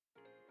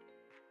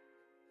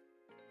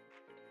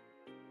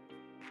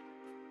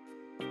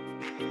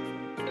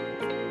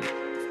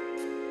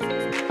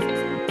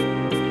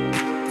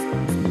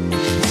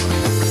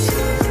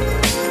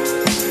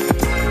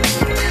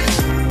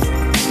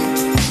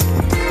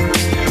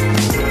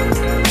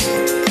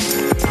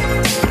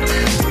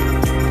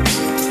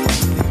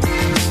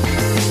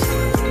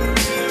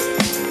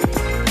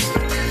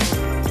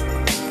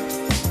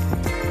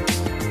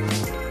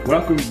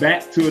welcome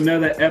back to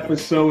another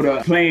episode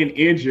of Playing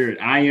Injured.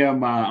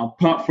 I'm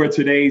pumped for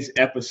today's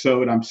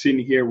episode. I'm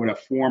sitting here with a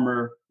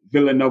former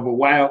Villanova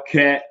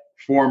Wildcat,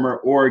 former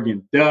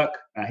Oregon Duck.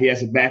 He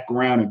has a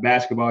background in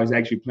basketball. He's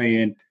actually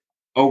playing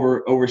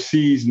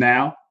overseas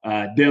now.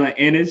 Dylan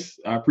Ennis,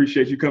 I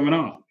appreciate you coming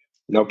on.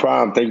 No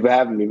problem. Thank you for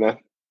having me, man.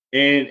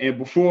 And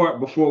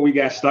before we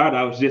got started,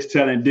 I was just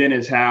telling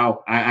Dennis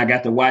how I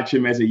got to watch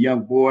him as a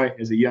young boy,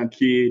 as a young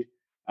kid.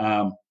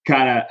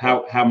 Kind of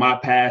how my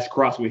paths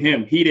crossed with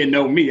him. He didn't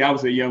know me. I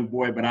was a young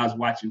boy, but I was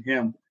watching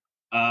him.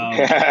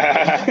 But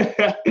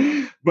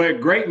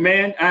great,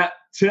 man.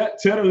 Tell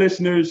the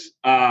listeners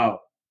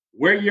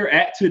where you're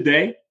at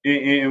today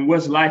and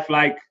what's life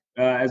like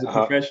as a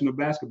professional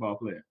basketball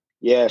player.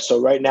 Yeah,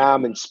 so right now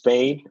I'm in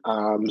Spain.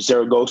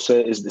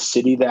 Zaragoza is the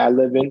city that I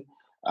live in.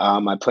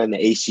 I play in the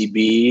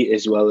ACB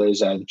as well as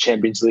the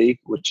Champions League,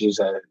 which is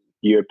a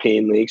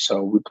European league.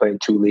 So we play in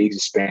two leagues,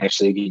 the Spanish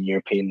league and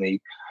European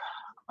league.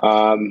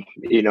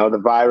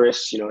 The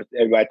virus,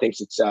 everybody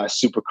thinks it's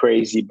super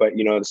crazy, but,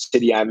 the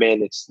city I'm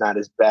in, it's not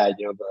as bad.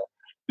 The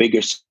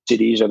bigger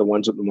cities are the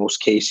ones with the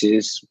most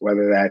cases,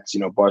 whether that's,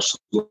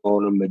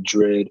 Barcelona,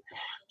 Madrid.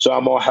 So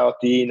I'm all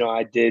healthy.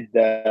 I did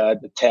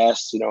the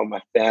test,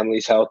 my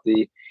family's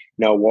healthy,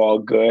 we're all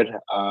good.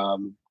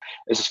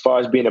 As far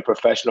as being a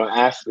professional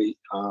athlete,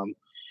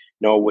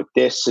 with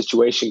this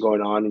situation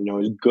going on,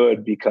 it's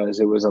good because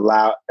it was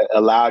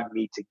allowed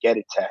me to get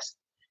a test.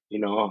 A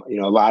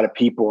lot of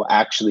people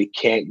actually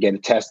can't get a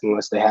test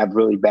unless they have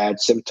really bad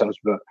symptoms.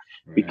 But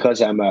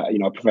because I'm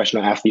a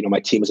professional athlete,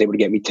 my team was able to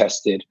get me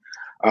tested.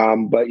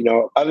 But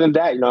other than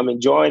that, I'm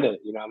enjoying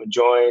it. I'm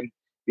enjoying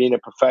being a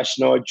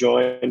professional,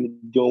 enjoying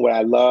doing what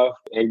I love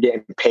and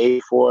getting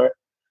paid for it.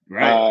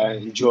 Right.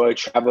 Enjoy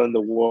traveling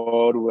the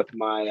world with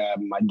my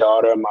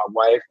daughter and my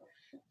wife.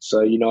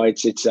 So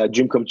it's a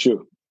dream come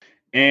true.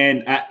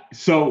 And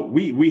so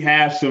we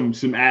have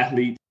some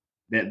athletes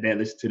that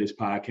listen to this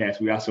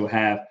podcast. We also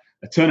have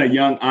a ton of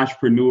young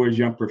entrepreneurs,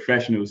 young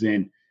professionals.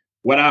 And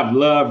what I've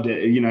loved,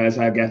 as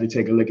I got to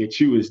take a look at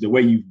you, is the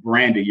way you've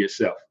branded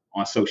yourself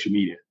on social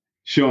media,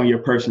 showing your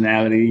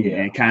personality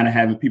and kind of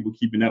having people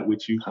keeping up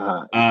with you.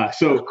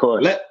 So of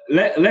course.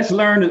 Let's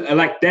learn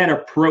like that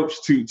approach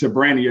to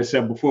branding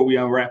yourself before we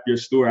unwrap your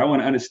story. I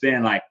want to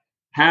understand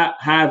how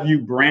have you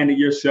branded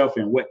yourself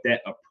and what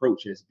that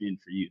approach has been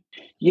for you?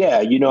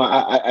 Yeah,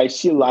 I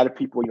see a lot of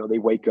people, they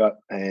wake up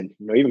and,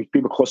 even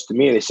people close to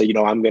me, they say,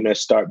 I'm going to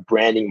start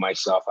branding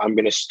myself. I'm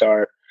going to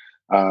start,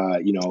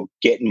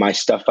 getting my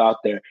stuff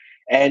out there.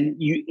 And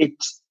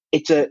it's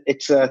a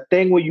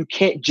thing where you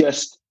can't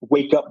just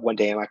wake up one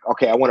day and like,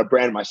 okay, I want to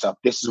brand myself.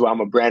 This is what I'm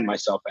going to brand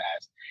myself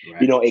as.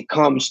 Right. It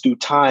comes through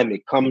time.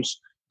 It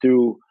comes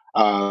through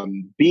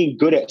being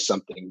good at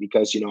something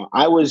because,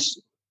 I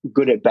was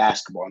good at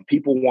basketball and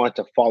people want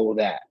to follow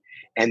that.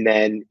 And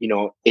then,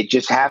 it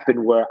just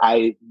happened where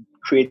I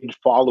created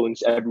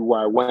followings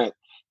everywhere I went.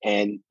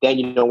 And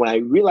then, when I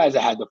realized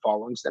I had the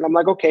followings, then I'm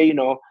like, okay,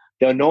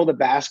 they'll know the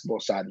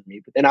basketball side of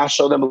me, but then I'll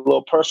show them a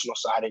little personal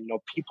side and,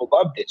 people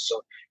loved it. So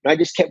I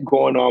just kept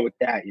going on with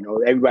that.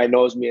 Everybody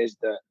knows me as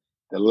the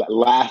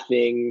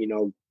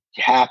laughing,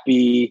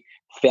 happy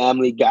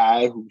family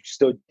guy who's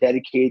still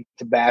dedicated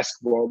to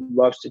basketball,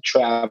 loves to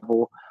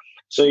travel.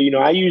 So,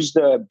 I use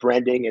the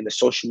branding and the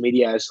social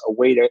media as a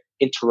way to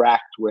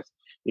interact with,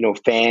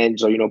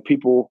 fans or,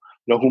 people,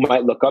 who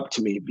might look up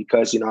to me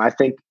because, I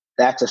think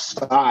that's a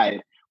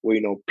side where,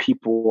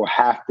 people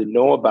have to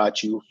know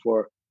about you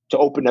to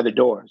open other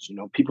doors.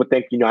 People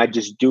think, I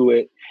just do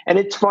it and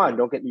it's fun.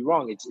 Don't get me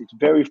wrong. It's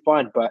very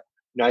fun, but,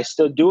 I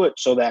still do it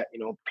so that,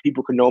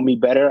 people can know me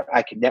better.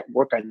 I can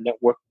network. I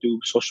network through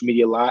social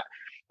media a lot.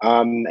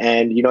 And,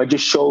 it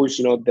just shows,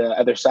 the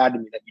other side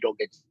of me that you don't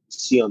get to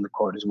see on the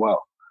court as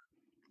well.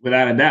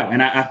 Without a doubt.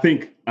 And I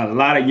think a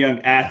lot of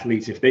young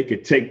athletes, if they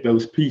could take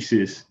those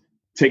pieces,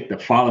 take the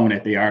following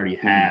that they already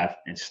have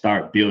and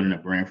start building a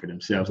brand for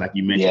themselves, like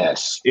you mentioned,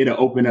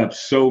 it'll open up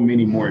so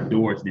many more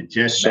doors than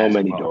just so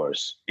basketball. Many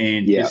doors.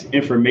 And this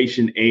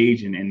information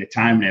age and the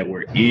time that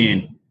we're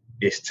in,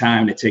 it's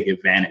time to take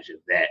advantage of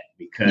that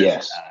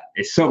because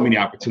it's so many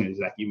opportunities,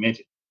 like you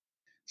mentioned.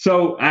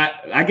 So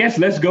I guess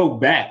let's go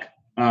back.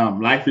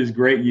 Life is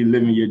great. You're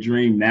living your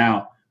dream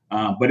now,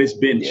 but it's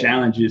been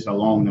challenges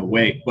along the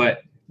way.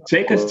 But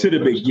take us to the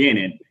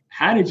beginning.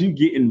 How did you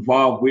get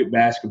involved with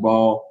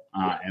basketball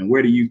and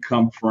where do you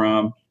come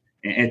from?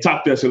 And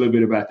talk to us a little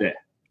bit about that.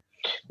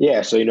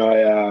 Yeah. So,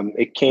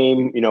 it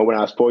came, when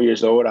I was 4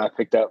 years old, I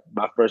picked up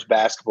my first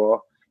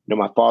basketball.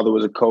 My father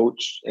was a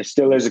coach and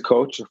still is a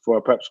coach for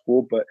a prep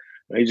school, but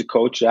he's a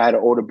coach. I had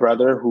an older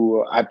brother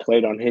who I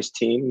played on his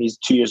team. He's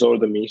 2 years older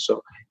than me.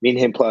 So me and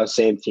him play on the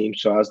same team.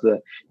 So I was the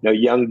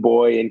young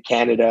boy in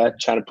Canada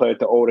trying to play with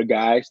the older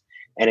guys.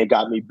 And it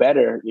got me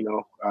better,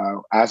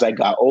 as I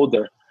got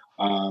older.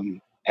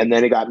 And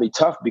then it got me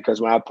tough because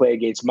when I play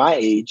against my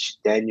age,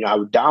 then, I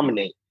would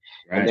dominate.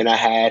 Right. And then I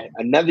had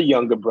another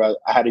younger brother.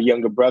 I had a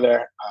younger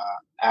brother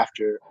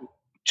after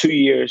 2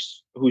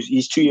 years,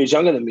 he's 2 years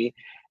younger than me.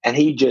 And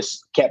he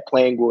just kept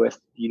playing with,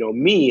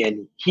 me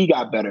and he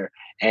got better.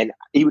 And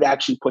he would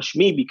actually push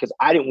me because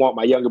I didn't want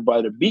my younger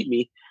brother to beat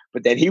me,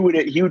 but then he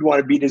would want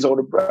to beat his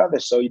older brother.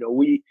 So,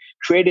 we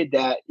created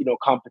that,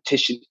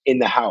 competition in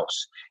the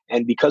house.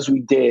 And because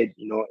we did,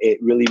 it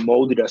really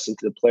molded us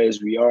into the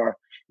players we are.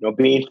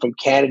 Being from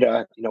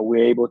Canada,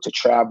 we're able to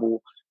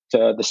travel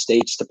to the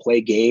States to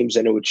play games,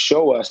 and it would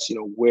show us,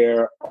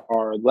 where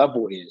our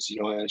level is,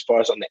 as far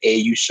as on the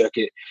AU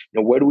circuit,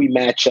 where do we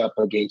match up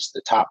against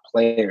the top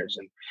players?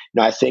 And,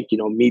 I think,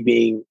 me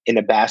being in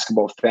a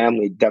basketball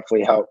family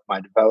definitely helped my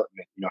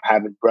development,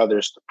 having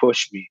brothers to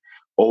push me,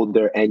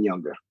 older and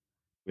younger.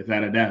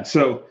 Without a doubt.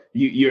 So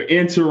you're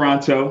in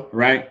Toronto,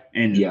 right?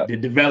 And the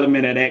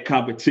development of that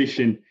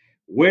competition,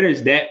 where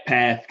does that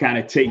path kind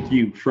of take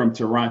you from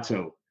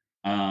Toronto?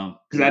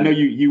 Because I know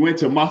you went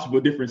to multiple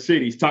different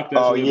cities. Talk to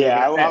us a little bit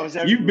about that. I was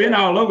You've been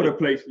all over the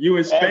place. You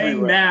in Spain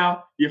everywhere.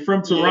 Now. You're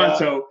from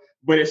Toronto,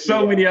 but there's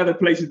so many other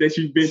places that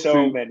you've been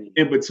to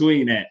in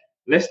between that.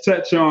 Let's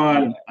touch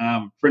on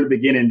from the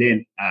beginning,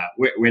 then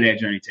where that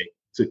journey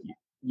took you.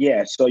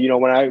 Yeah. So,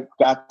 when I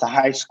got to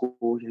high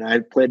school, I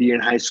played a year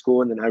in high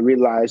school, and then I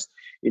realized,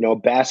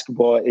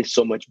 basketball is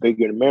so much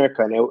bigger in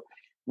America.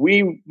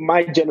 And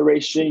my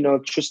generation,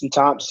 Tristan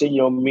Thompson,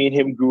 me and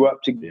him grew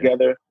up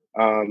together.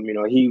 Yeah.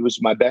 He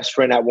was my best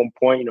friend at one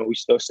point. We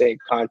still stay in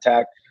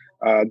contact.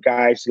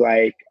 Guys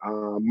like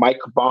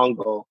Mike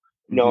Bongo,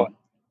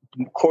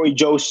 Corey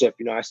Joseph,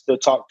 I still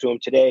talk to him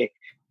today.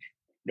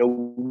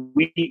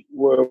 We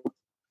were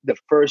the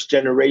first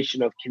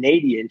generation of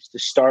Canadians to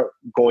start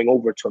going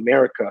over to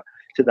America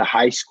to the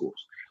high schools.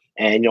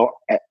 And,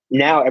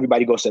 now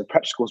everybody goes to the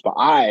prep schools, but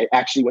I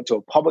actually went to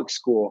a public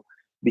school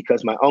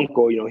because my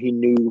uncle, he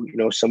knew,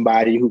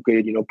 somebody who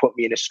could, put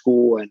me in a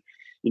school. And,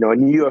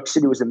 New York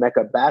City was a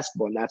mecca of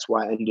basketball, and that's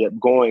why I ended up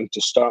going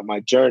to start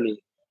my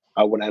journey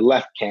when I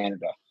left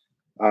Canada.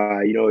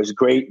 It was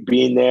great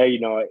being there.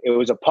 It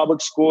was a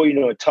public school,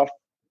 a tough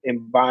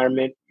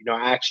environment.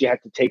 I actually had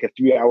to take a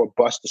 3-hour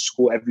bus to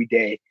school every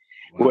day.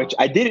 Wow. Which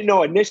I didn't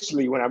know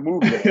initially when I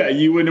moved there.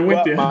 You wouldn't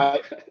have went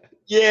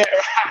there.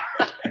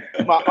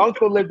 My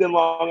uncle lived in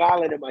Long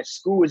Island, and my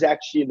school was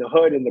actually in the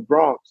hood in the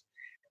Bronx.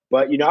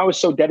 But, I was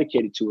so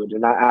dedicated to it,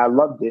 and I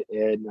loved it.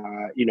 And,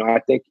 I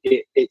think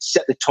it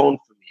set the tone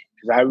for me,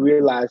 because I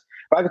realized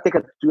if I could take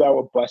a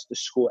 3-hour bus to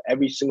school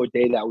every single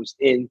day that I was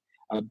in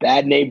a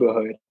bad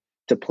neighborhood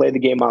to play the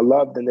game I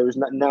loved, then there was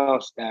nothing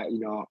else that,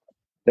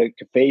 that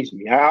could faze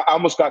me. I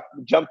almost got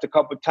jumped a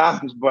couple of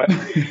times, but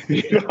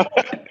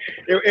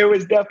it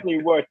was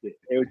definitely worth it.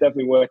 It was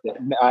definitely worth it.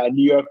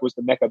 New York was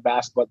the mecca of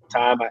basketball at the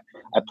time.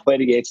 I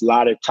played against a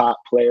lot of top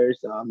players,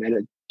 and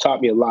it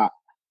taught me a lot.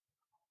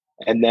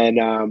 And then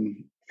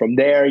from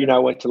there, I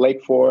went to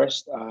Lake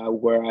Forest,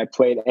 where I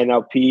played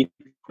NLP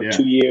for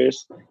 2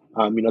 years.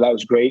 That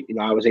was great.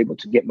 I was able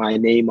to get my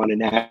name on a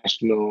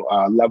national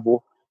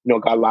level.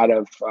 Got a lot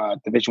of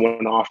Division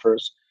I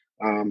offers.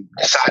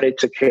 Decided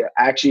to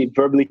actually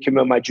verbally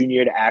commit my junior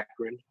year to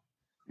Akron.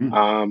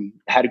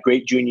 Had a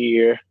great junior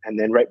year, and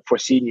then right before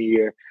senior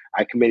year,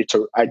 I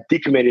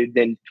decommitted,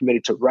 then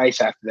committed to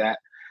Rice after that.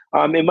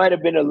 It might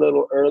have been a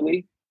little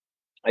early.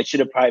 I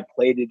should have probably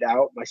played it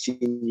out my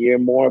senior year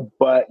more,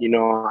 but I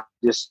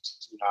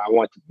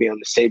wanted to be on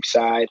the safe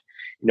side.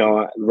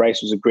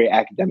 Rice was a great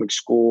academic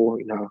school.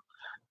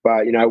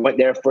 But I went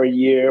there for a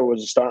year,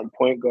 was a starting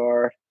point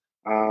guard.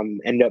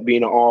 Ended up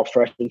being an all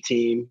freshman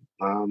team.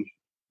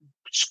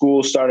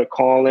 School started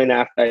calling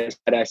after I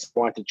said I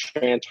wanted to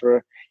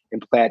transfer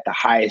and play at the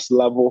highest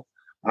level.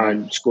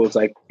 Schools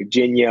like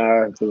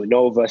Virginia,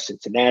 Villanova,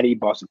 Cincinnati,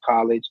 Boston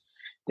College.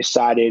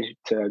 Decided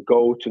to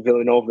go to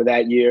Villanova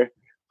that year.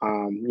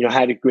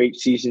 Had a great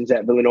seasons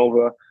at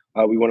Villanova.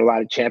 We won a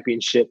lot of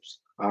championships.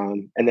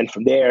 And then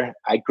from there,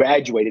 I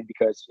graduated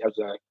because I was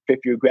a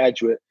fifth-year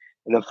graduate,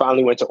 and then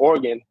finally went to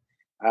Oregon.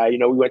 We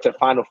went to the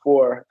Final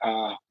Four.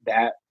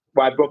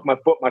 I broke my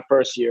foot my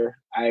first year.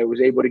 I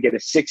was able to get a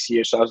 6th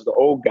year, so I was the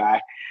old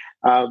guy.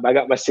 I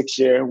got my 6th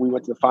year. We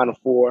went to the Final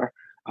Four.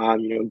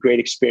 Great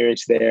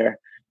experience there.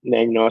 And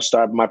then, I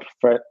started my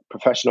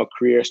professional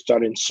career,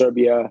 started in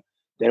Serbia,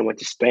 then went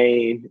to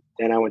Spain,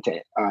 then I went to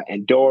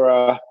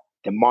Andorra,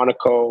 then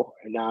Monaco,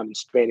 and now I'm in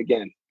Spain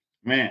again.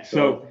 Man,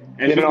 so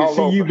as you can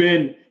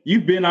see,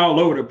 you've been all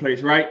over the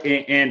place, right?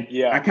 And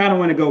I kind of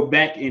want to go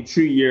back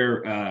into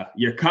your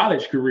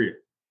college career,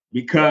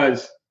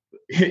 because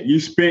you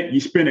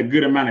spent a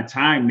good amount of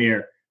time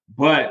there.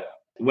 But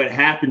what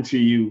happened to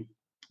you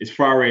as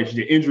far as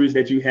the injuries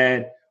that you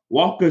had?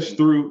 Walk us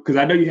through, because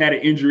I know you had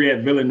an injury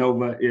at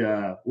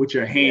Villanova with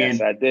your hand.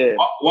 Yes, I did.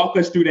 Walk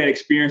us through that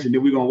experience, and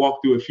then we're going to walk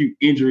through a few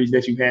injuries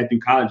that you had through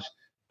college,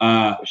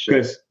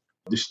 because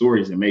the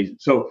story is amazing.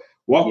 So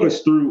walk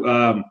us through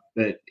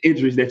the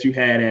injuries that you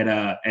had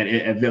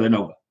at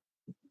Villanova.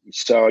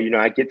 So,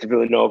 I get to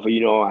Villanova,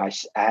 I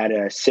had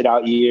a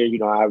sit-out year.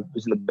 I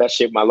was in the best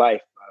shape of my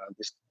life.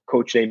 This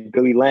coach named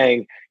Billy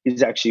Lang,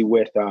 he's actually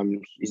with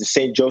he's a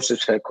St.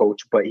 Joseph's head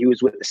coach, but he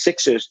was with the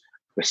Sixers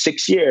for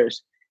 6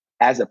 years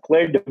as a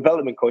player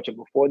development coach. And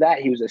before that,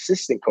 he was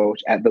assistant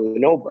coach at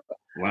Villanova.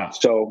 Wow.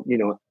 So,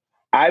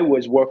 I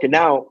was working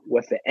out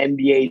with the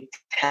NBA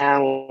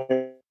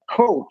talent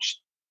coach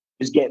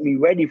getting me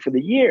ready for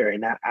the year.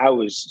 And I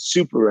was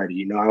super ready.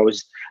 You know,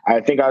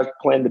 I think I was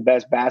playing the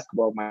best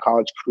basketball of my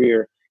college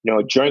career, you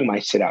know, during my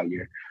sit out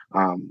year.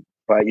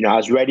 But, you know, I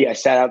was ready. I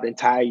sat out the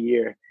entire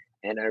year.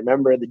 And I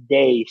remember the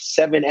day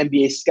 7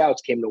 NBA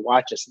scouts came to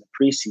watch us in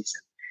the preseason.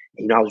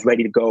 And, you know, I was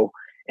ready to go.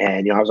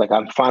 And, you know, I was like,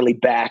 I'm finally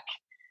back.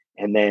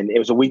 And then it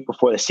was a week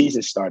before the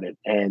season started.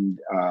 And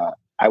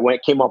I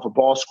came off a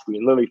ball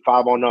screen, literally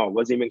 5-on-0,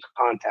 wasn't even in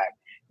contact.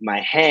 My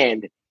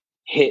hand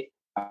hit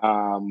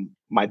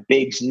my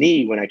big's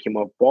knee when I came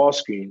off ball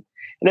screen.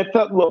 And it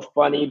felt a little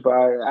funny,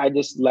 but I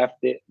just left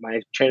it.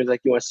 My trainer's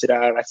like, you want to sit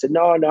out? I said,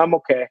 no, I'm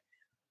okay.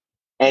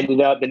 Ended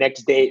up the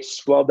next day, it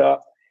swelled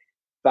up.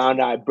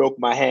 Found out I broke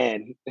my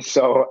hand.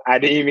 So I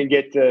didn't even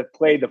get to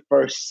play the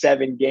first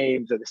 7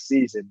 games of the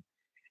season.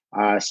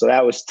 So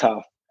that was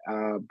tough.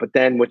 But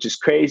then, which is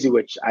crazy,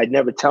 which I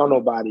never told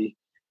nobody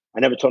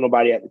at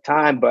the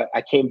time, but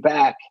I came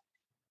back.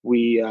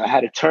 We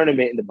had a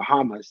tournament in the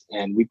Bahamas,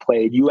 and we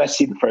played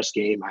USC the first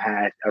game.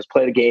 I was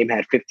playing a game,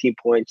 had 15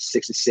 points,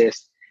 6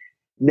 assists.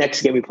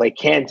 Next game, we played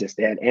Kansas.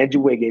 They had Andrew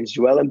Wiggins,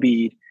 Joel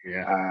Embiid,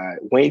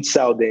 Wayne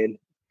Selden,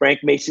 Frank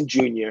Mason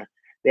Jr.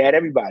 They had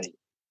everybody.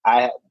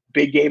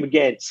 Big game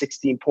again,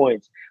 16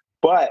 points.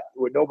 But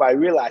what nobody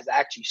realized, I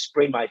actually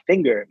sprained my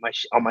finger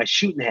on my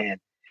shooting hand.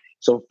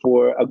 So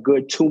for a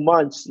good 2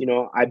 months, you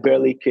know, I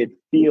barely could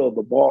feel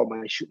the ball in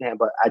my shooting hand,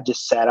 but I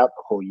just sat out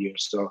the whole year.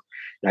 So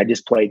I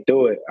just played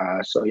through it.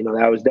 So, you know,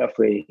 that was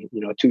definitely, you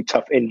know, 2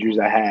 tough injuries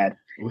I had.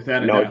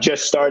 Without a doubt.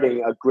 Just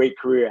starting a great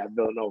career at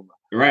Villanova.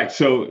 Right.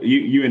 So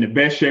you in the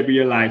best shape of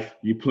your life.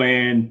 You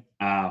playing,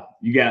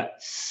 you got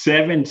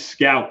 7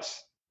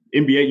 scouts,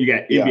 NBA, you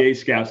got NBA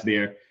scouts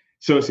there.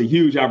 So it's a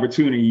huge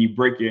opportunity. You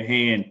break your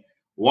hand.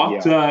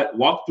 Walk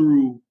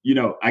through, you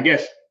know, I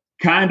guess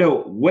kind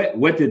of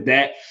what did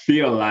that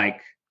feel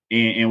like,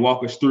 and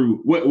walk us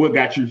through what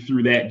got you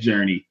through that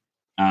journey,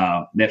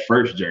 that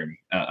first journey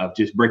of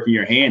just breaking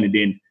your hand and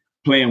then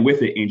playing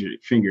with an injured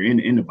finger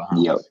in the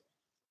Bahamas.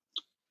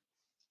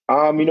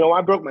 Yep. You know,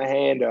 I broke my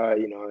hand.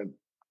 You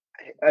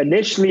know,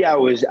 initially I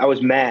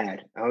was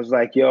mad. I was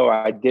like, yo,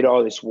 I did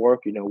all this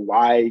work. You know,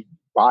 why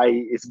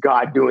is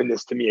God doing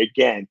this to me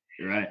again?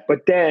 Right.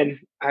 But then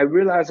I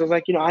realized, I was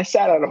like, you know, I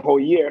sat out a whole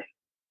year.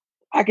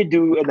 I could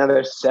do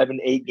another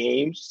 7-8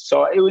 games.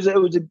 So it was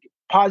a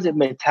positive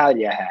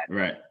mentality I had.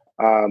 Right.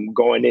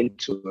 Going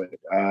into it.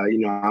 You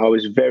know, I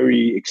was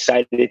very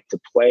excited to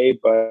play,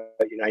 but,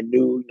 you know, I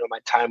knew, you know, my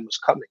time was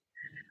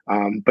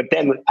coming. But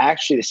then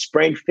actually the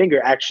sprained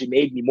finger actually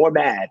made me more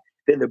mad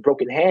than the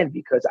broken hand,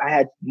 because I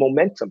had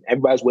momentum.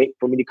 Everybody was waiting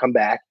for me to come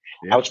back.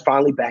 Yeah. I was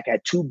finally back. I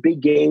had 2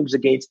 big games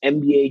against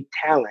NBA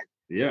talent.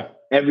 Yeah.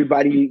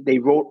 Everybody, they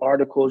wrote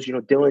articles, you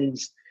know,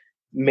 Dylan's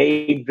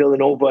made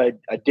Villanova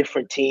a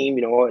different team.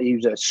 You know, he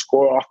was a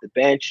scorer off the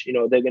bench. You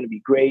know, they're going to be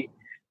great.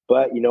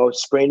 But, you know,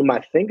 spraining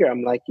my finger,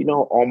 I'm like, you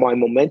know, all my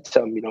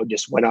momentum, you know,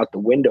 just went out the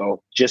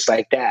window just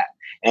like that.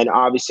 And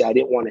obviously I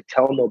didn't want to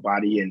tell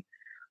nobody. And,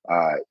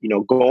 you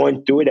know,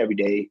 going through it every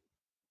day,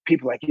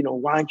 people like, you know,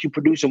 why aren't you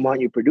producing? Why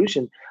aren't you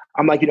producing?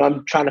 I'm like, you know,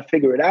 I'm trying to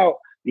figure it out,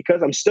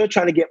 because I'm still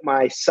trying to get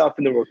myself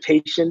in the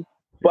rotation,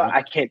 but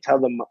I can't tell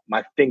them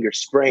my finger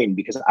sprained,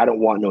 because I don't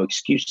want no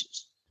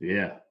excuses.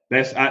 Yeah.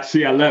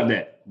 I love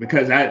that,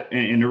 because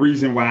and the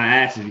reason why I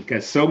asked is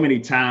because so many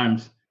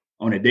times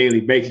on a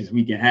daily basis,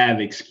 we can have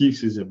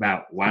excuses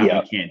about why we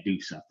can't do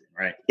something,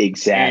 right?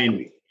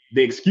 Exactly. And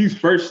the excuse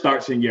first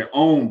starts in your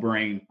own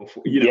brain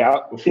before you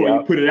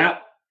put it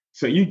out.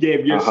 So you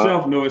gave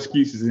yourself no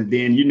excuses, and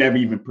then you never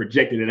even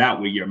projected it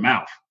out with your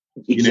mouth.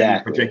 Exactly. You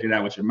never projected it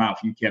out with your mouth.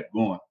 You kept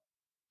going.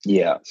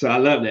 Yeah. So I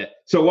love that.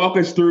 So walk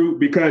us through,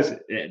 because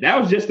that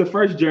was just the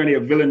first journey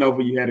of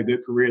Villanova. You had a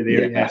good career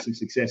there. You had some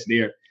success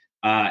there.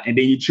 And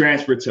then you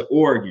transferred to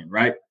Oregon,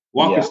 right?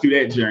 Walk us through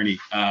that journey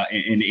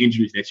and the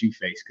injuries that you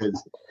faced,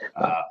 because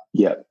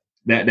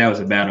that was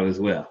a battle as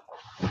well.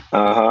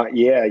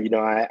 Yeah. You know,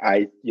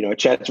 I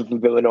transferred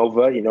from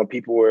Villanova. You know,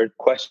 people were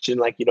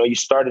questioning, like, you know, you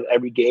started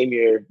every game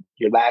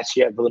your last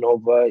year at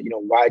Villanova. You know,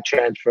 why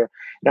transfer?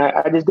 And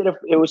I just did it.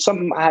 It was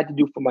something I had to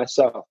do for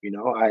myself. You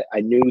know,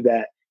 I knew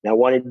that I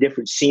wanted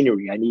different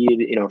scenery. I needed,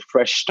 you know, a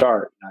fresh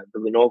start.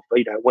 Villanova,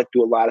 you know, I went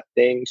through a lot of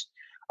things.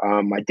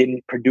 I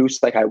didn't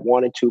produce like I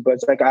wanted to, but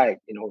it's like, I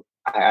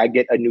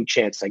get a new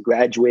chance. I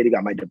graduated,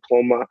 got my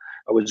diploma.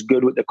 I was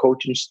good with the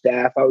coaching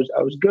staff. I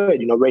was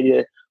good, you know, ready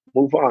to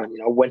move on. You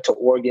know, went to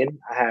Oregon.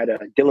 I had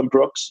Dylan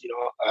Brooks, you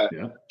know,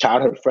 a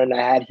childhood friend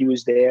I had. He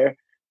was there.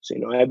 So, you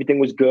know, everything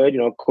was good. You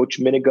know, Coach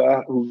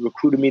Miniga, who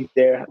recruited me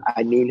there,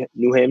 I knew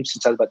him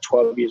since I was about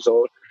 12 years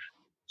old.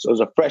 So it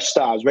was a fresh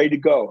start. I was ready to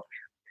go.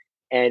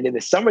 And in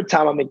the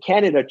summertime, I'm in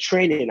Canada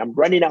training. I'm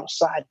running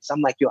outside. So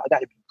I'm like, yo, I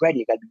got to be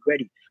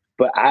ready.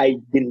 But I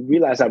didn't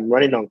realize I'm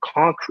running on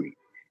concrete.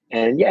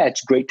 And yeah,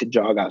 it's great to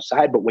jog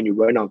outside, but when you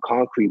run on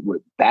concrete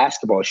with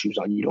basketball shoes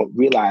on, you don't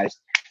realize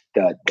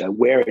the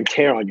wear and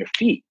tear on your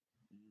feet.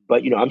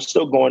 But, you know, I'm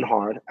still going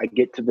hard. I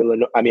get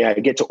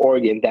to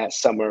Oregon that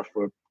summer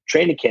for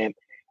training camp.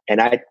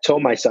 And I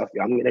told myself,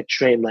 I'm going to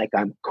train like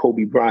I'm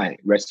Kobe Bryant,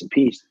 rest in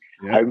peace.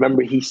 I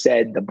remember he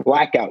said the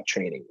blackout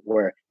training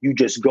where you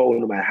just go,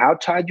 no matter how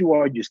tired you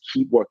are, just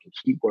keep working.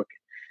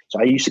 So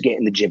I used to get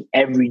in the gym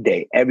every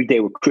day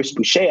with Chris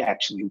Boucher,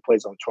 actually, who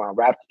plays on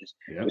Toronto Raptors.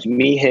 It was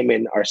me, him,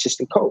 and our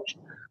assistant coach.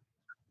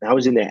 And I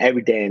was in there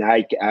every day. And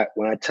I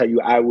when I tell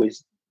you, I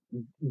was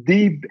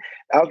playing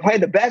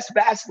the best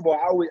basketball.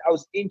 I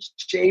was in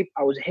shape.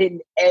 I was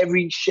hitting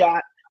every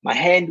shot. My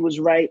hand was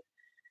right.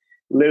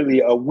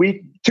 Literally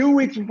 2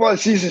 weeks before the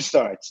season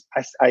starts,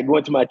 I go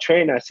into my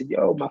trainer. I said,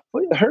 yo, my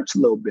foot hurts a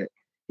little bit.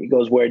 He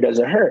goes, where does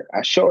it hurt?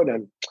 I showed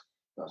him.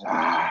 He goes,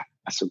 I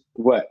said,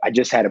 what? I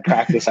just had a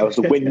practice. I was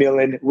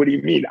windmilling. What do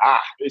you mean?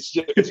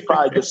 It's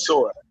probably just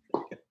sore.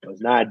 I was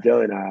not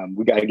Dylan.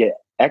 We got to get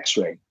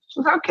x-ray.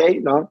 So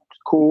okay,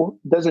 cool.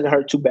 Doesn't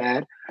hurt too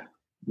bad.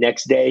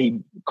 Next day, he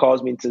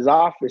calls me into his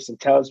office and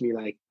tells me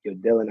like, yo,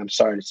 Dylan, I'm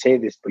sorry to say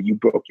this, but you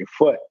broke your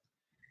foot.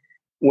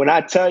 When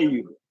I tell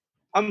you,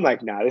 I'm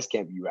like, nah, this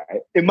can't be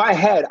right. In my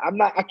head, I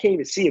can't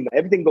even see him.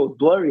 Everything goes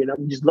blurry and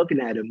I'm just looking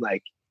at him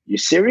like, you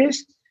serious?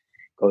 He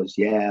goes,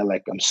 yeah,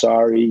 like, I'm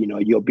sorry,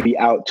 you'll be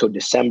out till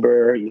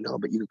December,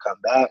 but you can come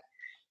back.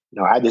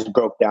 I just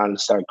broke down and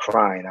started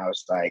crying. I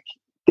was like,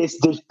 this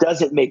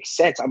doesn't make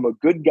sense. I'm a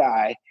good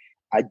guy.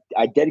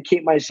 I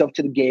dedicate myself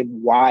to the game.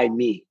 Why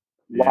me?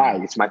 Why?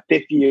 It's my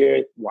 5th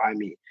year. Why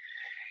me?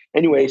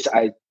 Anyways,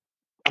 I'm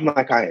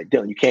like, all right,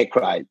 Dylan, you can't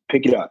cry.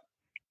 Pick it up.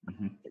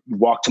 Mm-hmm.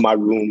 Walk to my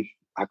room.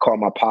 I called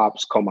my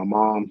pops, called my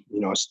mom,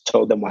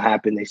 told them what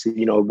happened. They said,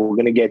 we're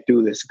going to get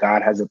through this.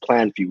 God has a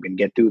plan for you. We're going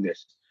to get through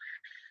this.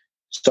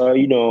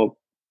 So,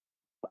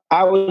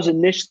 I was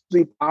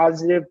initially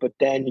positive, but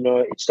then,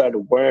 it started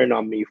wearing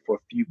on me for a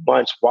few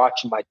months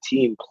watching my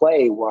team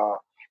play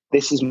while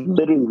this is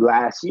literally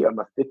last year. I'm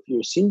a 5th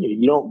year senior.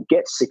 You don't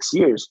get 6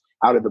 years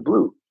out of the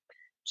blue.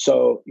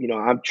 So,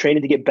 I'm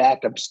training to get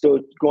back. I'm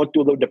still going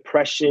through a little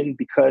depression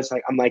because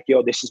I'm like,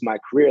 yo, this is my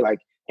career. Like,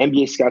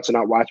 NBA scouts are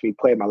not watching me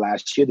play my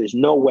last year. There's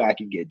no way I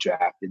can get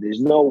drafted. There's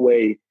no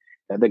way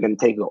that they're going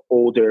to take an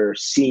older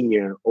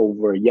senior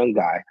over a young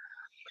guy.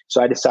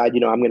 So I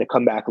decided, I'm going to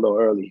come back a little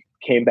early.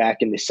 Came back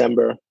in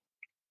December.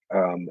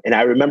 And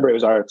I remember it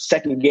was our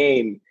second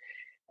game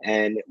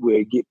and we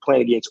were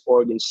playing against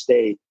Oregon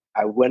State.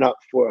 I went up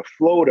for a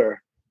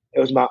floater. It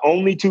was my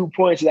only 2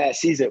 points of that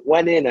season.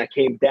 Went in, I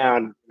came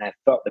down and I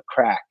felt the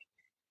crack.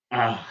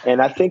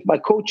 And I think my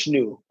coach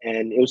knew.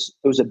 And it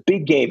was a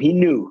big game. He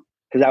knew.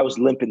 Because I was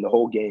limping the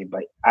whole game,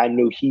 but I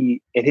knew in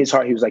his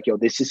heart, he was like, yo,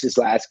 this is his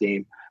last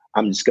game.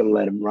 I'm just going to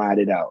let him ride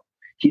it out.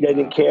 He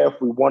didn't care if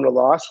we won or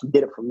lost. He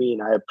did it for me,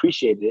 and I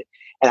appreciated it.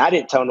 And I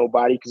didn't tell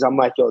nobody because I'm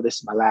like, yo, this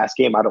is my last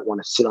game. I don't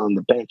want to sit on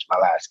the bench my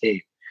last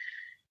game.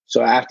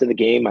 So after the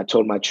game, I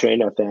told my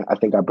trainer, I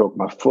think I broke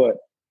my foot.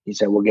 He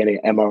said, we'll get an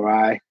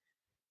MRI.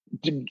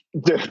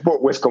 The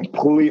foot was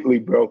completely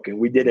broken.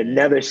 We did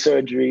another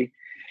surgery.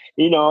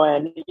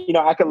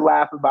 I can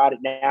laugh about it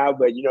now,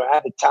 but,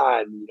 at the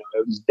time,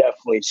 it was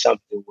definitely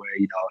something where,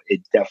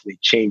 it definitely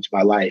changed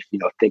my life,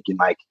 thinking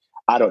like,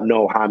 I don't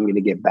know how I'm going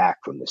to get back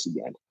from this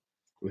again.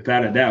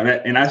 Without a doubt.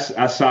 And I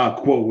saw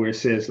a quote where it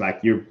says like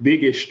your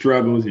biggest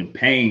struggles and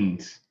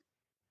pains,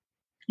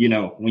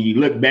 when you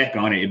look back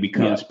on it, it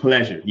becomes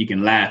pleasure. You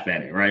can laugh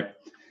at it. Right.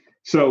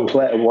 So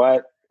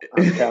what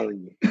I'm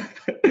telling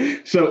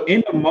you. So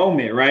in the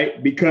moment,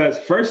 right. Because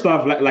first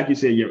off, like you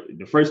said,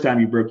 the first time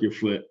you broke your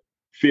foot,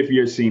 5th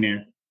year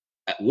senior,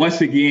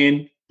 once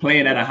again,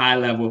 playing at a high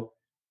level.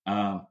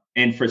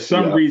 And for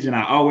some reason,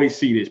 I always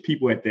see this,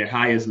 people at their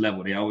highest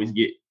level, they always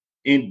get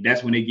in.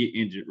 That's when they get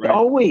injured, right?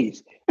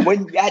 Always.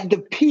 When at the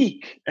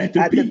peak,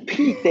 the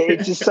peak,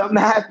 it's just something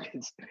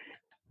happens.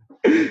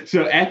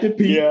 So at the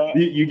peak,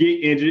 you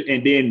get injured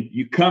and then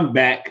you come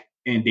back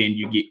and then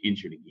you get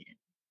injured again.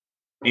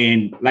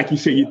 And like you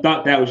said, you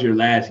thought that was your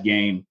last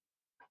game.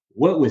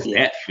 What was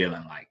that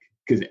feeling like?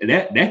 Because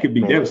that could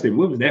be devastating.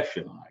 What was that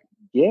feeling like?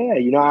 Yeah,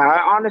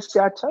 I honestly,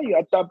 I tell you,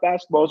 I thought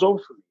basketball was over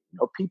for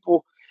me.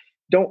 People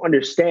don't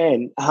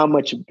understand how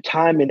much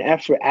time and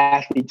effort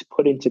athletes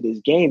put into this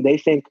game. They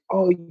think,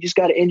 oh, you just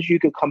got an injury, you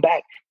could come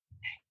back.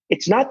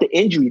 It's not the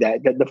injury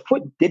that the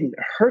foot didn't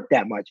hurt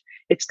that much.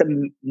 It's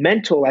the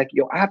mental, like,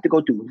 I have to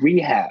go through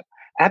rehab.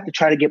 I have to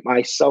try to get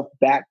myself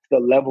back to the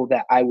level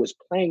that I was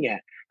playing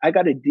at. I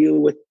got to deal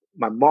with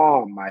my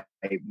mom, my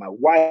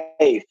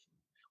wife,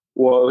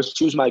 or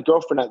she was my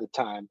girlfriend at the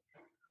time.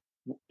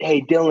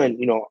 Hey, Dylan,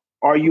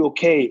 are you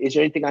okay? Is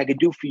there anything I could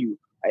do for you?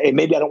 Hey,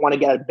 maybe I don't want to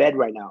get out of bed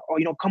right now.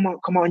 Oh, come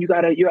on. You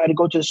gotta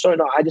go to the store.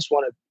 No, I just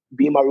want to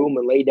be in my room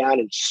and lay down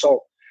and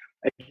sulk.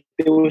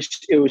 It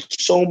was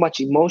so much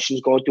emotions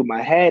going through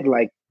my head.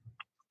 Like,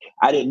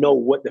 I didn't know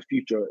what the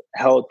future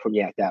held for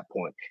me at that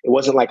point. It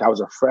wasn't like I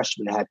was a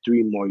freshman and had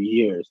 3 more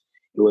years.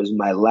 It was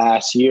my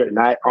last year. And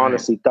I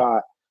honestly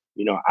thought,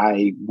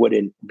 I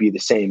wouldn't be the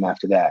same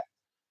after that.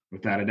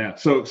 Without a doubt.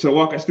 So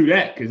walk us through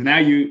that. Because now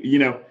you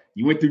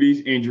went through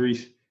these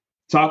injuries.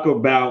 Talk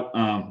about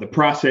the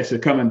process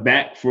of coming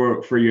back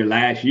for your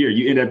last year.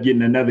 You end up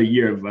getting another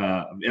year of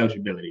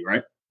eligibility,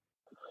 right?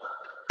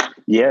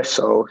 Yeah.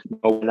 So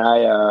when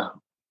I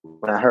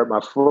hurt my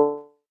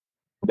foot,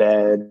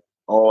 bed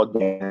all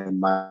day. And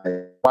my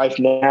wife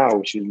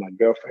now, she's my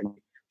girlfriend,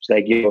 she's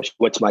like, she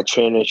went to my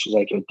trainer. She's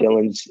like,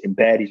 Dylan's in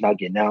bed. He's not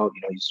getting out.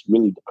 He's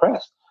really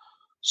depressed.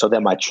 So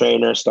then my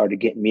trainer started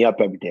getting me up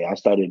every day.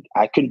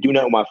 I couldn't do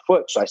nothing with my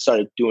foot. So I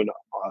started doing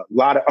a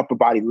lot of upper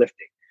body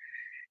lifting.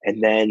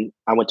 And then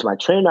I went to my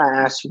trainer.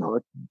 I asked,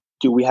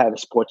 do we have a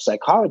sports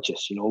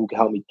psychologist, who can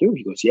help me through?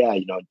 He goes, yeah,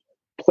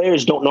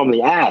 players don't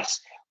normally ask,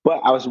 but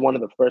I was one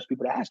of the first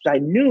people to ask. I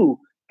knew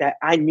that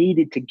I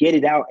needed to get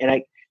it out.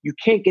 And you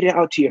can't get it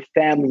out to your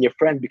family and your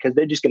friends because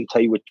they're just going to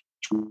tell you what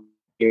to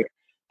hear.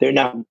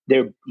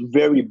 They're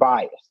very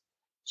biased.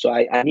 So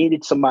I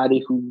needed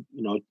somebody who,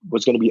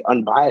 was going to be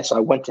unbiased. So I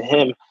went to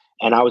him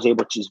and I was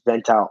able to just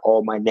vent out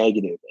all my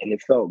negative, and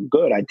it felt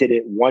good. I did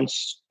it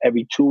once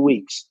every 2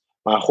 weeks,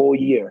 my whole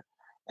year.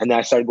 And then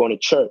I started going to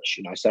church.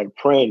 I started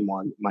praying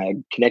more. My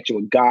connection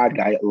with God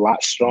got a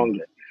lot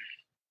stronger.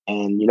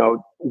 And,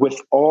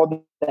 with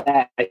all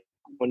that,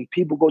 when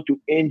people go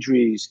through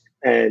injuries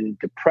and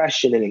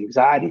depression and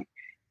anxiety,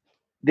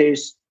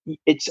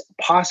 it's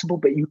possible,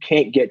 but you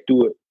can't get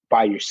through it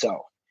by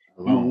yourself.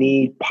 You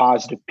need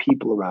positive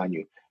people around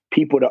you,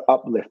 people to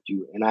uplift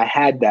you. And I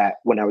had that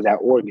when I was at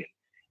Oregon.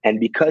 And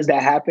because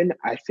that happened,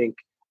 I think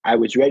I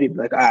was ready to be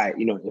like, all right,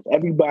 if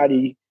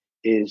everybody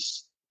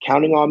is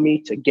counting on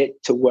me to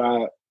get to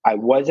where I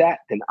was at,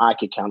 then I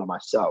could count on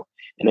myself.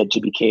 And it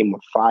just became a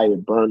fire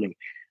burning.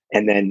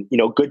 And then,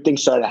 good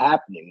things started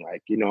happening.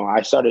 Like,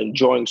 I started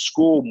enjoying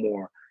school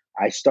more.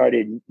 I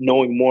started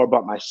knowing more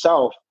about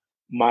myself.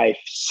 My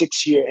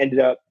 6th year ended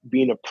up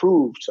being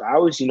approved. So I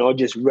was,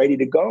 just ready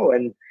to go.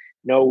 And,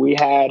 we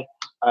had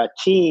a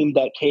team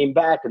that came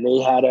back and they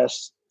had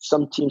us,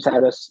 some teams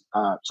had us,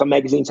 some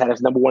magazines had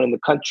us #1 in the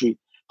country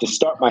to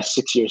start my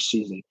 6-year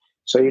season.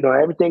 So,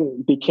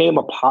 everything became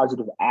a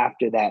positive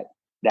after that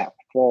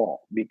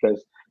fall, because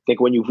I think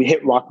when you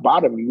hit rock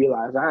bottom, you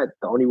realize, all right,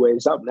 the only way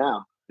is up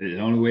now. The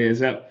only way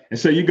is up. And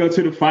so you go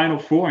to the Final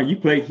Four and you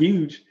play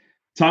huge.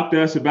 Talk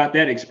to us about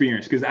that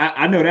experience, because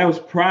I know that was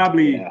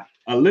probably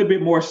a little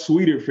bit more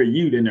sweeter for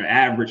you than the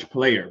average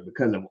player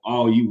because of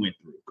all you went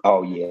through.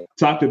 Oh, yeah.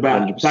 Talk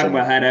about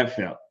how that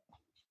felt.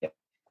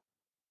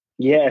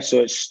 Yeah,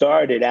 so it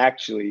started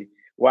actually,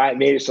 why it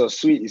made it so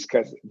sweet is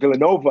because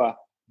Villanova,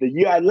 the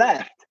year I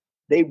left,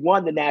 they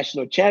won the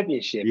national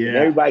championship. Yeah. And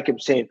everybody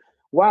kept saying,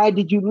 why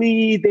did you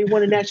leave? They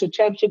won a national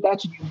championship.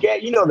 That's what you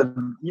get. You know how fans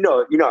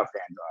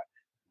are.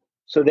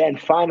 So then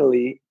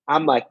finally,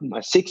 I'm like, my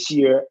 6th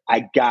year,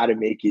 I got to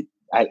make it.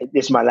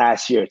 This is my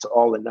last year. It's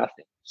all or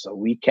nothing. So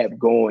we kept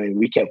going.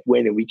 We kept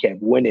winning.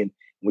 And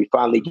we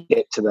finally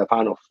get to the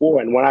Final Four.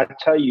 And when I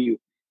tell you,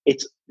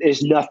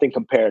 there's nothing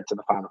compared to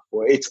the Final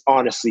Four. It's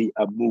honestly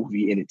a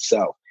movie in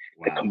itself.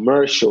 Wow. The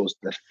commercials,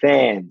 the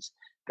fans,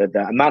 the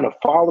amount of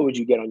followers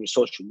you get on your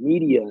social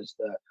medias,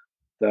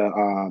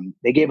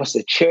 they gave us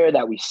a chair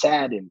that we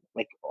sat in,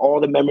 like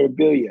all the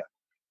memorabilia.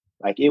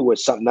 Like it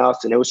was something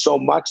else. And it was so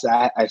much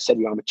that I said,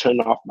 I'm going to turn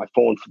off my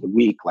phone for the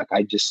week. Like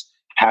I just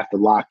have to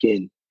lock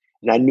in.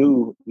 And I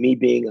knew, me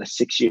being a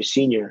 6-year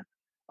senior,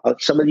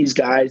 some of these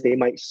guys, they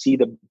might see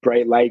the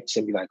bright lights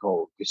and be like,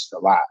 oh, this is a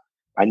lot.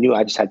 I knew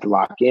I just had to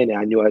lock in. And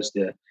I knew I was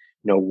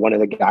one of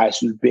the guys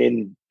who's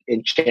been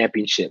in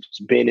championships,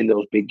 been in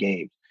those big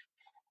games.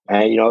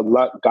 And,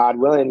 God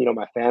willing,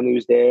 my family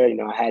was there.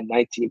 I had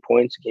 19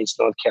 points against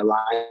North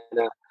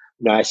Carolina.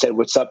 I said,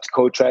 what's up to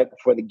Coach right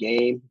before the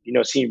game.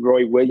 Seeing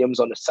Roy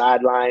Williams on the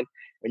sideline,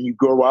 and you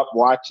grow up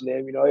watching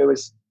him, it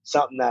was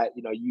something that,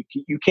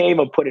 you can't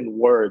even put in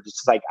words.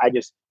 It's like I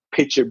just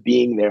picture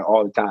being there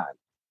all the time.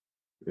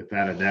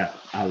 Without a doubt.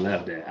 I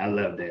love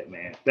that,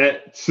 man.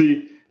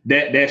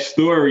 That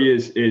story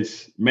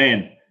is,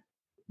 man,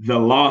 the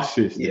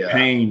losses, the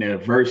pain, the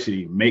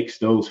adversity makes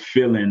those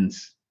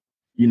feelings,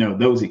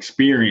 those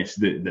experiences,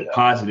 the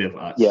positive,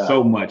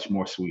 so much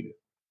more sweeter.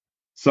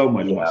 So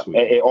much more sweeter.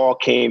 It all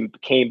came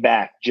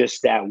back.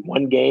 Just that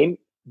one game,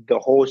 the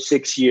whole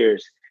 6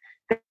 years,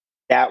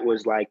 that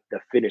was like the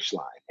finish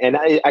line. And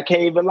I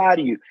can't even lie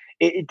to you.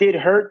 It did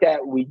hurt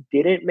that we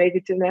didn't make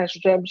it to the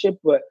national championship,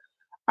 but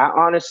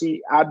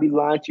I'd be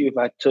lying to you if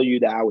I tell you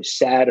that I was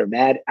sad or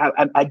mad.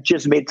 I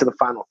just made it to the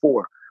Final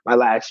Four my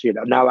last year.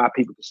 Not a lot of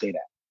people can say that.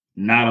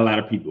 Not a lot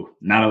of people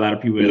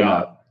at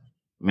all.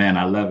 Man,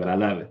 I love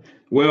it.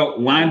 Well,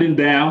 winding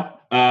down,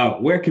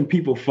 where can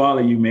people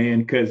follow you, man?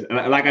 Because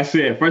like I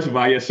said, first of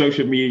all, your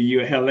social media,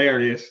 you're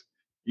hilarious.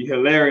 You're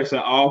hilarious on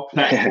all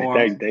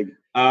platforms. Thank you.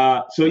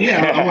 So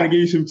yeah, I want to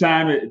give you some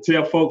time to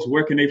tell folks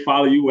where can they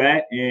follow you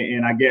at,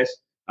 and I guess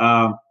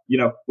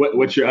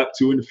what you're up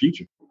to in the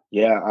future.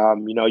 Yeah,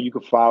 you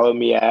can follow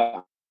me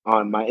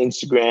on my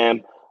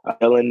Instagram,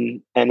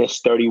 Dylan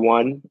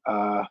Ennis31.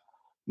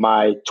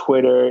 My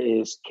Twitter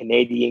is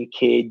Canadian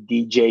Kid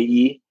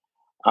DJE.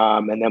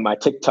 And then my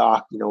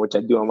TikTok, which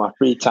I do on my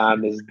free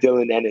time, is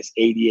Dylan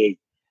Ennis88.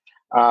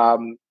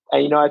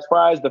 And, as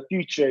far as the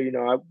future,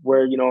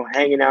 we're,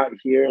 hanging out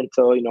here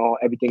until,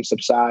 everything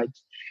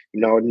subsides,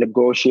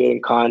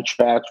 negotiating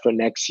contracts for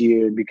next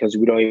year because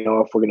we don't even know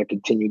if we're going to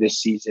continue this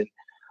season.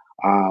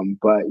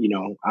 But,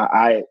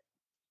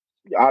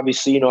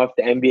 obviously, if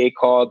the NBA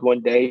called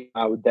one day,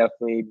 I would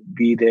definitely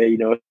be there.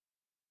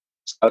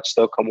 I'd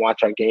still come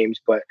watch our games,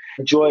 but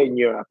enjoy in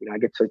Europe. I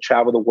get to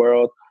travel the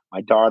world.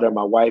 My daughter,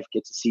 my wife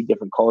get to see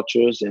different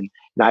cultures, and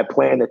I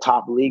play in the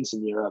top leagues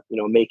in Europe.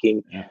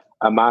 Making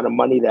amount of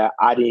money that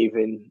I didn't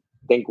even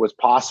think was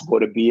possible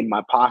to be in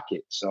my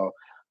pocket. So,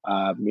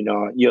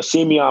 you'll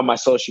see me on my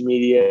social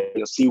media.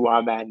 You'll see where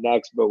I'm at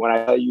next. But when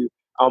I tell you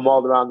I'm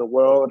all around the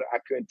world, I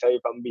couldn't tell you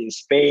if I'm gonna be in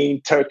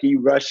Spain, Turkey,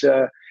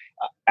 Russia,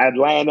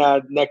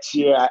 Atlanta next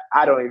year.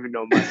 I don't even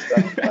know my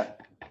stuff. But,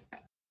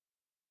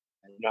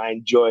 I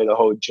enjoy the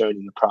whole journey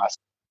and the process.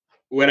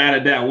 Without a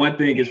doubt, one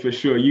thing is for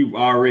sure, you've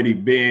already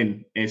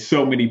been in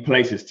so many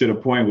places to the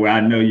point where I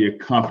know you're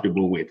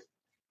comfortable with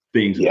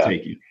things will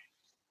take you.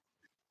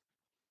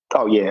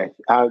 Oh yeah,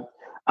 I've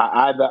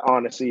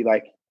honestly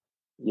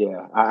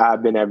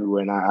I've been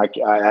everywhere, and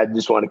I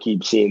just want to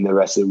keep seeing the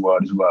rest of the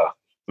world as well.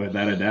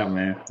 Without a doubt,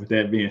 man. With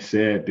that being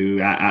said,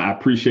 dude, I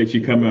appreciate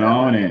you coming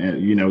on, and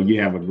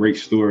you have a great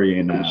story,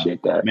 and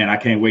appreciate that, man. I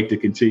can't wait to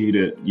continue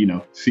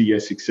to see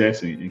your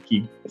success and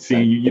keep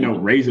seeing you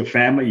raise a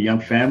family, young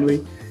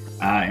family,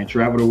 and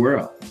travel the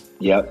world.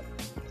 Yep.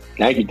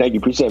 Thank you,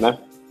 appreciate it, man.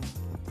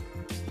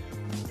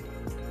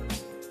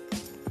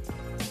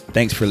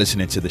 Thanks for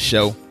listening to the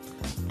show.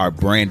 Our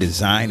brand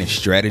design and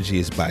strategy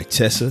is by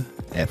Tessa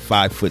at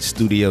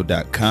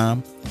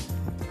 5footstudio.com.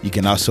 You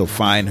can also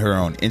find her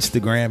on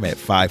Instagram at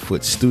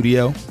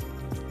 5footstudio.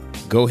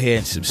 Go ahead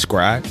and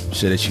subscribe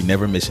so that you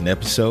never miss an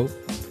episode.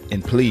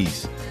 And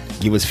please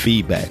give us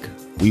feedback.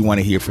 We want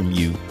to hear from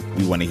you.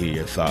 We want to hear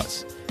your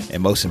thoughts.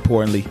 And most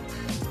importantly,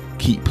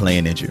 keep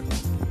playing injured.